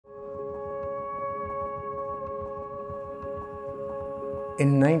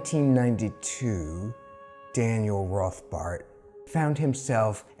In 1992, Daniel Rothbart found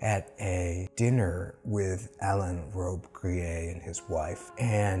himself at a dinner with Alain Robbe-Grillet and his wife.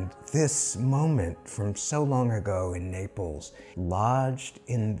 And this moment from so long ago in Naples lodged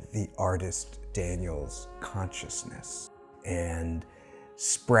in the artist Daniel's consciousness and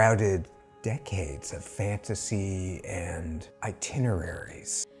sprouted decades of fantasy and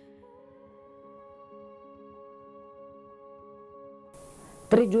itineraries.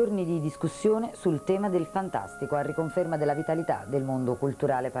 3 giorni di discussione sul tema del fantastico, a riconferma della vitalità del mondo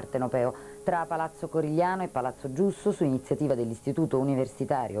culturale partenopeo, tra Palazzo Corigliano e Palazzo Giusto, su iniziativa dell'Istituto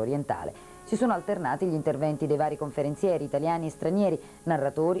Universitario Orientale. Si sono alternati gli interventi dei vari conferenzieri italiani e stranieri,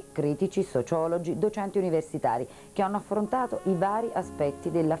 narratori, critici, sociologi, docenti universitari, che hanno affrontato i vari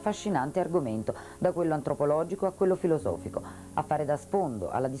aspetti dell'affascinante argomento, da quello antropologico a quello filosofico. A fare da sfondo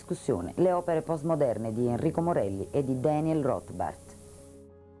alla discussione le opere postmoderne di Enrico Morelli e di Daniel Rothbart.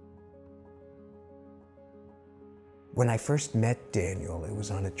 When I first met Daniel, it was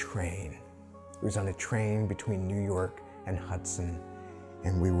on a train. It was on a train between New York and Hudson.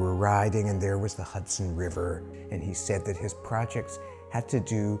 And we were riding, and there was the Hudson River. And he said that his projects had to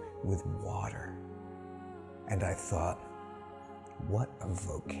do with water. And I thought, what a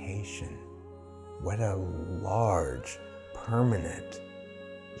vocation. What a large, permanent,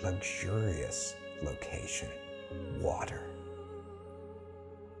 luxurious location. Water.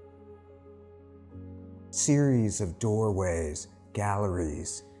 Series of doorways,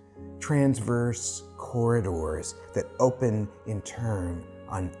 galleries, transverse corridors that open in turn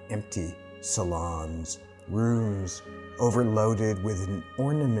on empty salons, rooms overloaded with an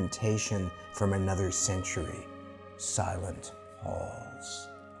ornamentation from another century, silent halls.